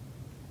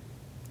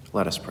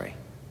 Let us pray.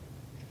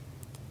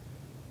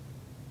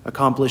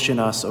 Accomplish in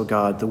us, O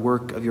God, the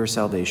work of your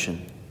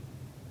salvation,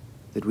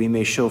 that we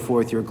may show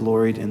forth your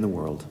glory in the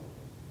world.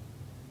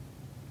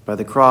 By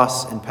the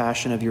cross and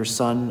passion of your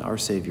Son, our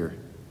Savior,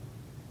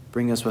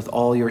 bring us with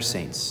all your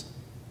saints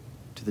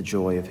to the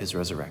joy of his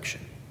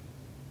resurrection.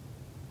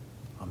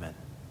 Amen.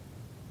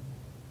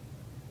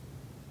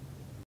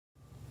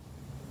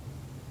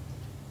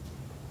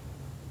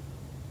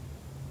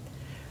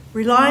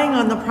 Relying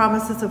on the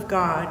promises of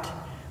God,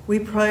 we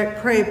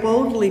pray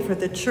boldly for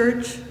the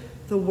church,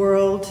 the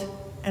world,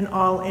 and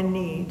all in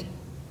need.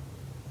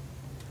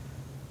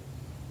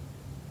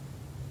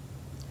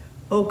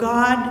 O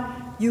God,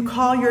 you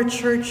call your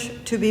church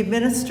to be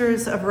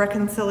ministers of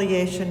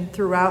reconciliation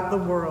throughout the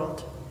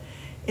world.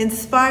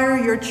 Inspire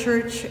your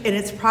church in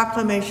its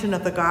proclamation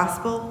of the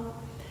gospel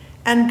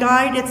and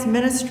guide its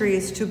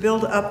ministries to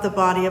build up the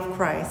body of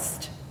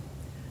Christ.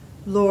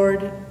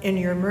 Lord, in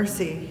your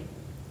mercy,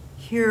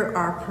 hear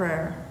our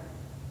prayer.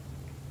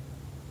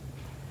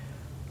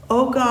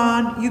 O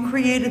God, you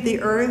created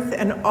the earth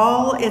and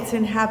all its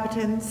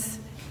inhabitants,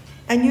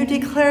 and you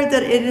declared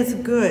that it is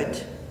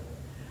good.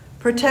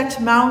 Protect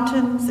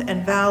mountains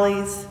and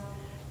valleys,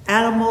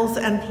 animals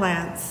and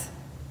plants,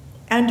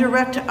 and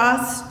direct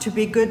us to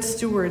be good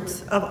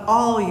stewards of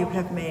all you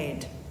have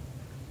made.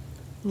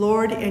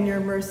 Lord, in your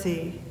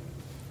mercy,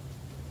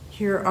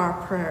 hear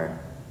our prayer.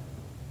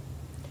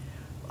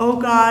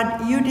 O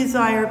God, you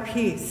desire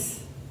peace.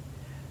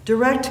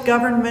 Direct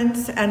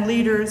governments and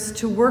leaders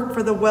to work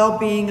for the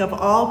well-being of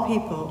all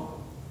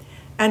people,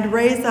 and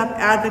raise up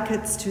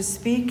advocates to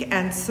speak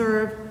and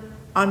serve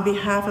on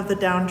behalf of the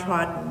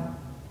downtrodden.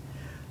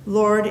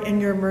 Lord, in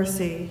your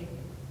mercy,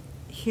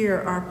 hear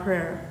our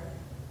prayer.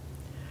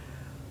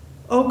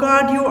 O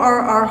God, you are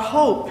our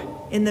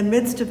hope in the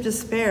midst of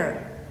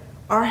despair,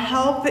 our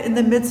help in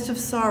the midst of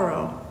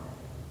sorrow,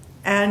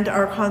 and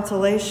our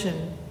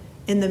consolation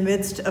in the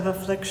midst of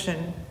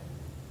affliction.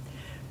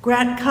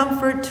 Grant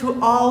comfort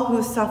to all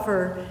who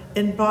suffer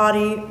in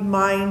body,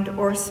 mind,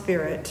 or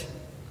spirit,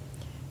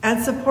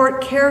 and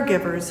support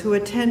caregivers who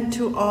attend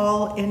to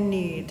all in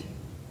need.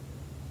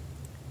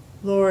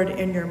 Lord,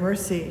 in your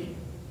mercy,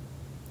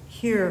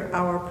 hear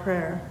our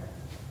prayer.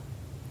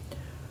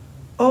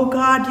 O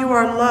God, you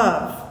are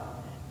love,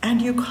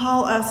 and you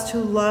call us to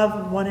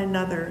love one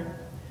another.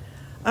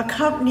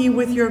 Accompany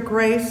with your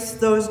grace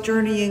those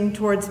journeying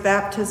towards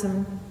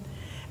baptism,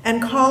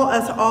 and call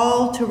us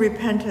all to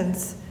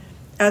repentance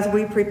as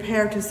we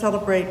prepare to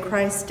celebrate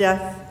Christ's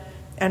death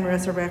and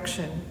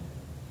resurrection.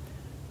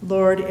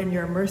 Lord, in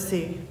your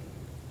mercy,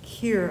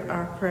 hear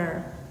our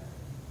prayer.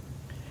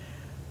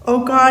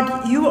 O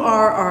God, you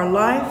are our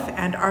life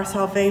and our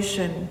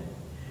salvation.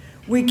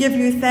 We give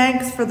you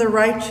thanks for the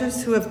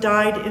righteous who have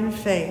died in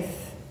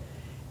faith.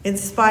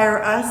 Inspire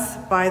us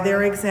by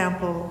their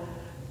example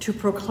to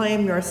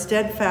proclaim your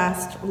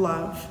steadfast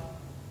love.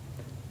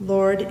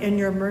 Lord, in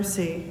your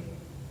mercy,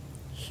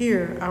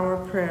 hear our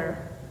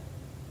prayer.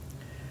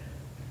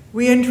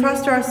 We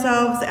entrust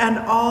ourselves and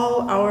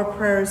all our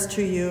prayers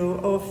to you,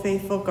 O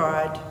faithful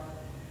God,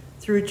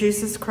 through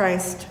Jesus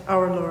Christ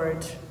our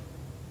Lord.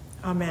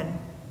 Amen.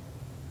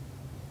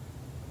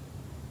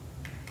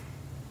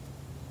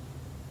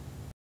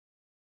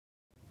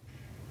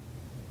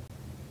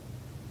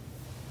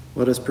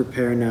 Let us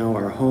prepare now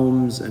our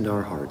homes and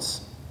our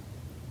hearts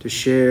to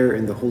share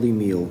in the holy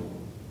meal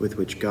with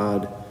which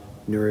God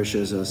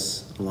nourishes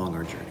us along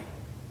our journey.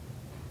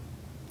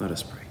 Let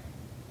us pray.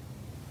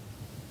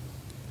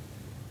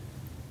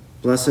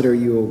 Blessed are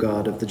you, O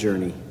God of the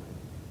journey.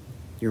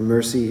 Your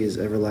mercy is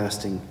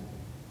everlasting,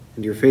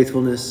 and your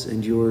faithfulness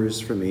endures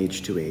from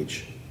age to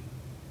age.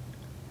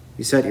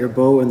 You set your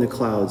bow in the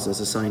clouds as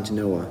a sign to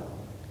Noah,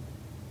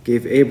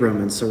 gave Abram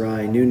and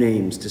Sarai new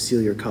names to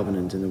seal your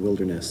covenant in the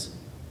wilderness.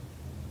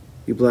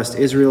 You blessed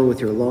Israel with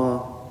your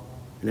law,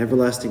 an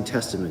everlasting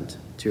testament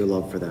to your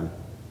love for them.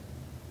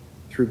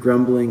 Through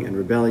grumbling and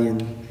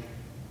rebellion,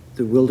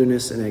 through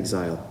wilderness and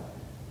exile,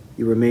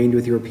 you remained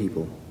with your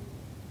people,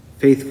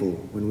 faithful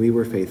when we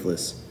were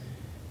faithless,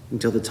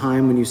 until the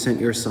time when you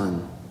sent your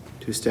Son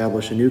to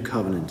establish a new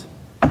covenant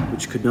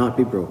which could not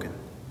be broken,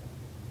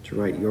 to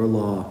write your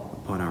law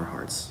upon our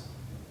hearts.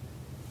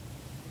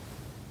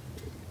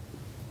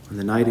 On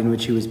the night in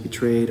which he was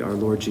betrayed, our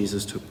Lord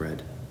Jesus took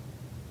bread.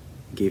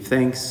 He gave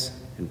thanks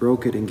and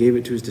broke it and gave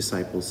it to his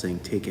disciples, saying,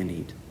 "Take and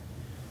eat.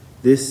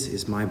 This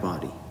is my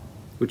body,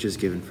 which is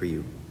given for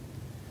you.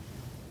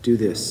 Do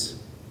this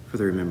for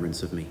the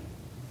remembrance of me."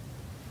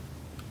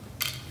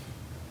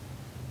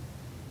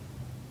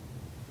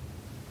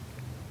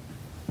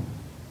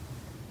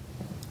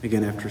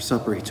 Again, after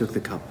supper, he took the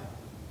cup.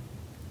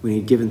 When he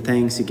had given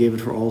thanks, he gave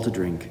it for all to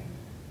drink,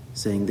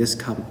 saying, "This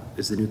cup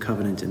is the new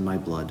covenant in my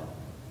blood,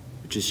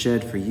 which is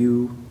shed for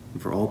you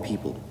and for all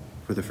people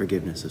for the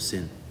forgiveness of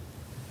sin.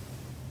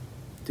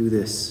 Do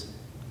this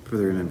for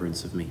the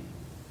remembrance of me.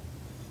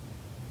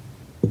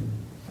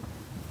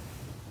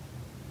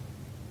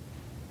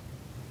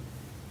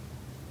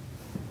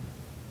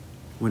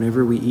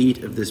 Whenever we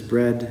eat of this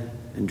bread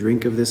and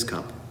drink of this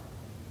cup,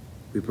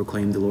 we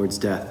proclaim the Lord's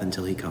death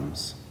until he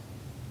comes.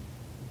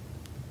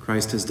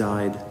 Christ has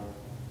died,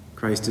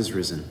 Christ is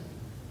risen,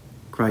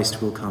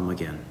 Christ will come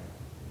again.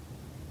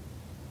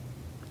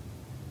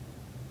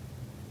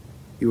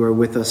 You are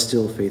with us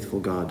still, faithful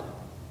God.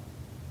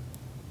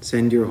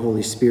 Send your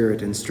Holy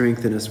Spirit and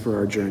strengthen us for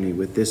our journey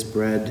with this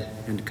bread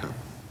and cup,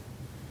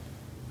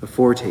 a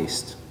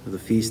foretaste of the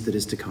feast that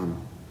is to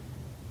come,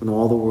 when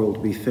all the world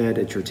will be fed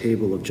at your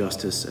table of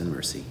justice and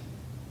mercy.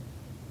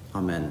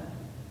 Amen.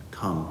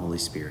 Come, Holy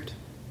Spirit.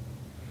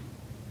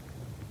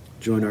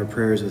 Join our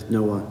prayers with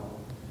Noah,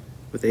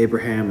 with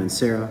Abraham and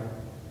Sarah,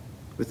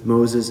 with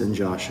Moses and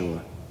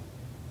Joshua,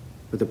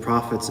 with the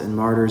prophets and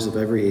martyrs of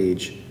every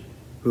age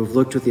who have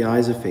looked with the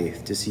eyes of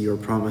faith to see your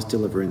promised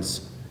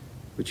deliverance,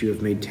 which you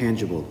have made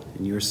tangible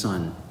in your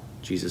Son,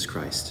 Jesus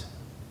Christ.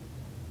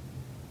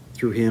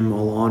 Through him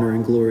all honor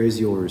and glory is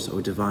yours, O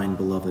divine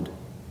beloved,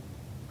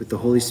 with the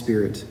Holy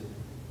Spirit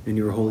in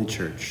your holy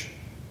church,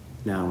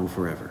 now and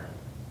forever.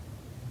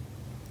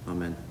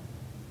 Amen.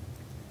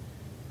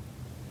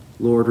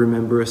 Lord,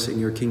 remember us in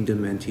your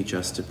kingdom and teach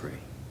us to pray.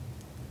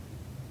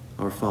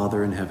 Our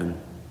Father in heaven,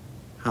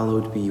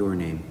 hallowed be your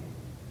name.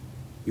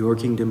 Your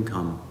kingdom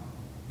come,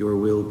 your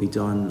will be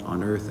done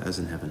on earth as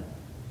in heaven.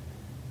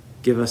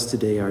 Give us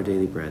today our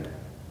daily bread.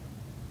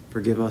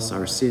 Forgive us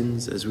our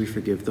sins as we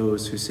forgive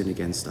those who sin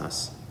against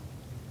us.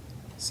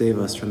 Save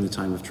us from the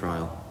time of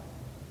trial,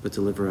 but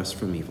deliver us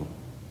from evil.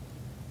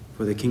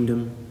 For the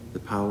kingdom, the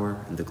power,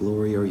 and the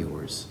glory are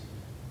yours,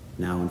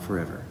 now and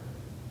forever.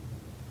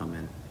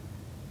 Amen.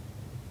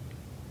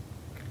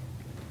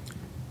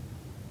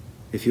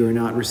 If you are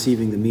not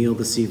receiving the meal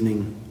this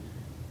evening,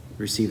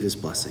 receive this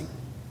blessing.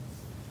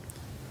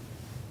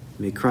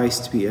 May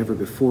Christ be ever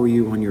before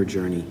you on your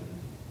journey,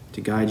 to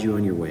guide you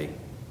on your way,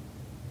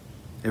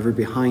 ever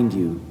behind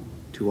you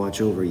to watch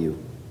over you,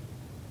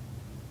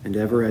 and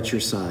ever at your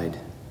side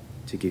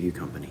to give you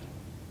company.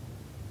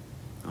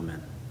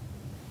 Amen.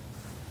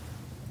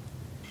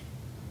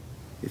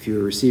 If you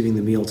are receiving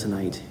the meal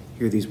tonight,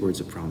 hear these words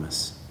of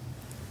promise.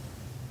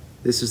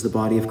 This is the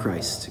body of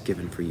Christ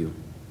given for you.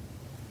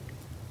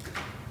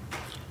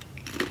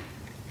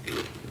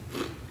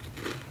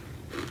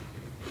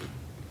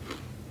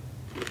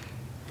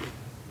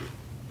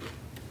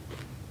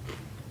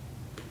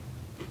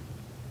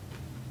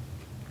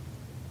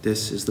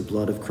 This is the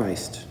blood of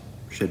Christ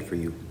shed for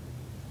you.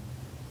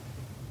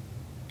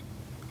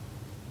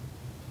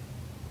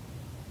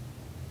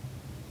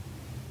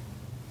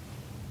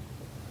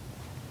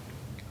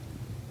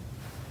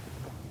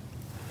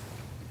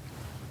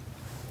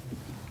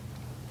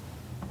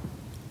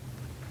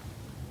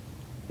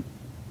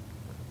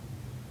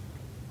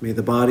 May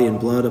the body and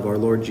blood of our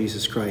Lord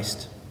Jesus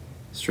Christ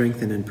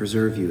strengthen and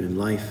preserve you in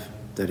life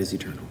that is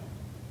eternal.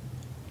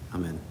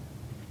 Amen.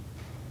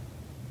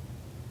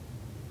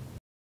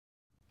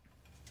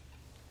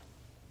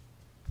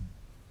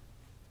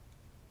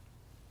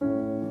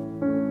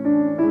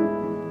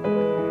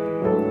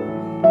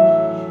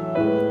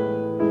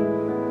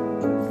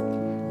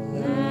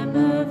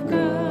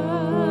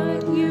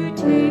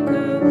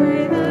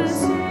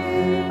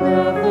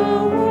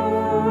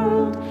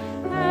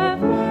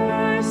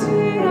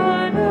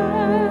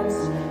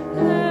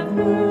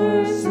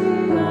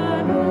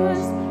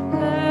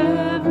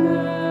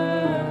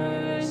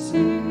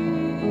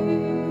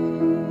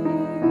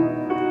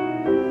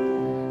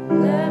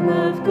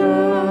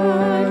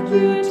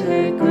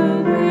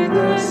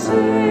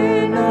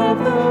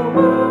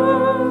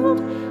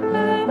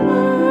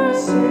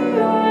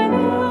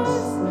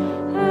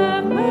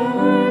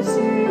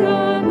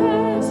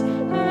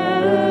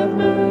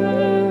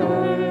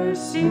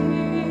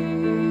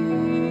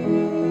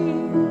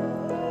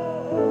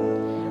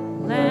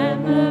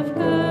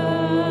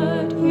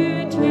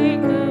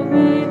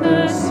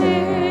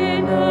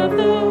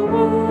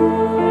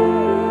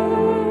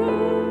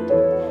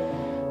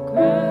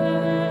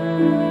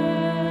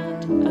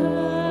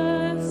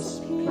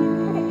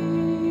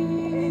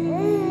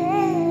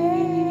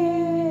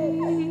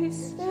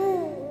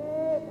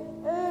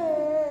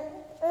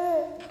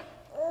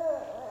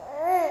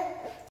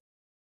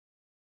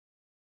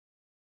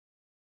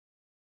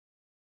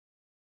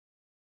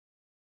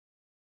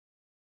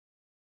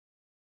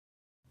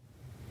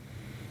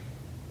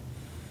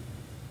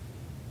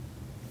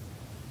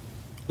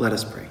 Let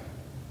us pray.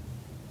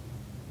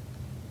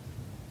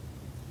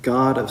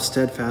 God of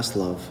steadfast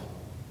love,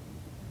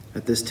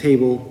 at this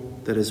table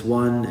that is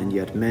one and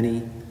yet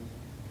many,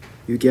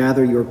 you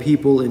gather your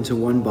people into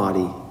one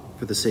body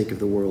for the sake of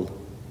the world.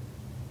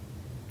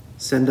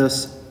 Send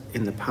us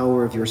in the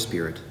power of your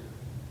Spirit,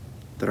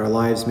 that our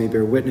lives may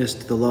bear witness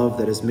to the love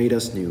that has made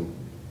us new,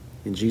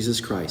 in Jesus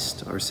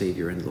Christ, our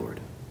Savior and Lord.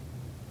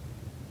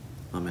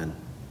 Amen.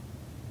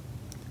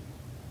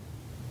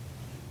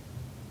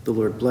 The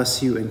Lord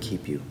bless you and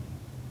keep you.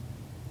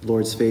 The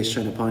Lord's face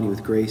shine upon you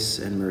with grace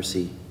and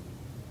mercy.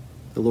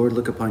 The Lord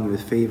look upon you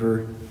with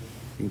favor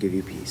and give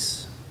you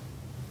peace.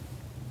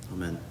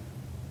 Amen.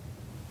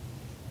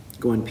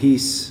 Go in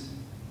peace,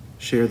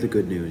 share the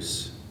good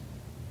news.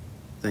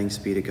 Thanks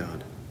be to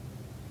God.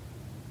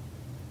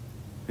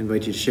 I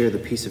invite you to share the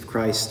peace of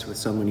Christ with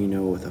someone you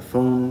know with a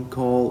phone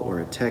call or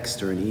a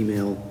text or an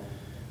email,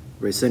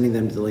 or by sending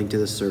them the link to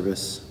the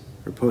service,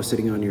 or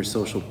posting it on your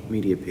social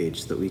media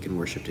page so that we can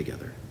worship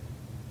together.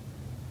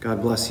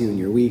 God bless you in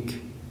your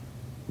week,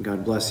 and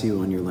God bless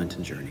you on your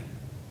Lenten journey.